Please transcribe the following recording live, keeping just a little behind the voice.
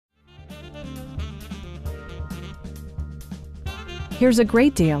Here's a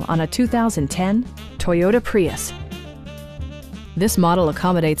great deal on a 2010 Toyota Prius. This model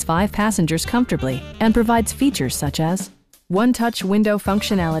accommodates 5 passengers comfortably and provides features such as one-touch window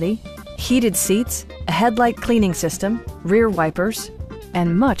functionality, heated seats, a headlight cleaning system, rear wipers,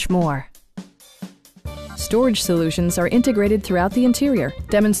 and much more. Storage solutions are integrated throughout the interior,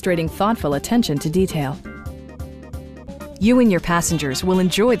 demonstrating thoughtful attention to detail. You and your passengers will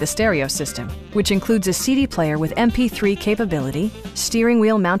enjoy the stereo system, which includes a CD player with MP3 capability, steering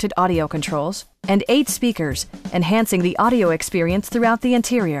wheel mounted audio controls, and 8 speakers, enhancing the audio experience throughout the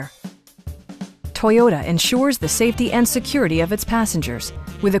interior. Toyota ensures the safety and security of its passengers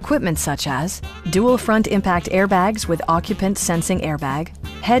with equipment such as dual front impact airbags with occupant sensing airbag,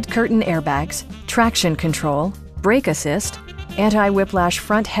 head curtain airbags, traction control, brake assist, anti-whiplash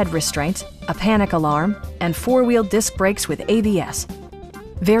front head restraints, a panic alarm, and 4-wheel disc brakes with ABS.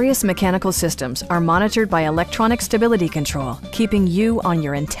 Various mechanical systems are monitored by electronic stability control, keeping you on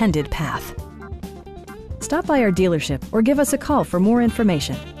your intended path. Stop by our dealership or give us a call for more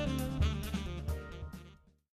information.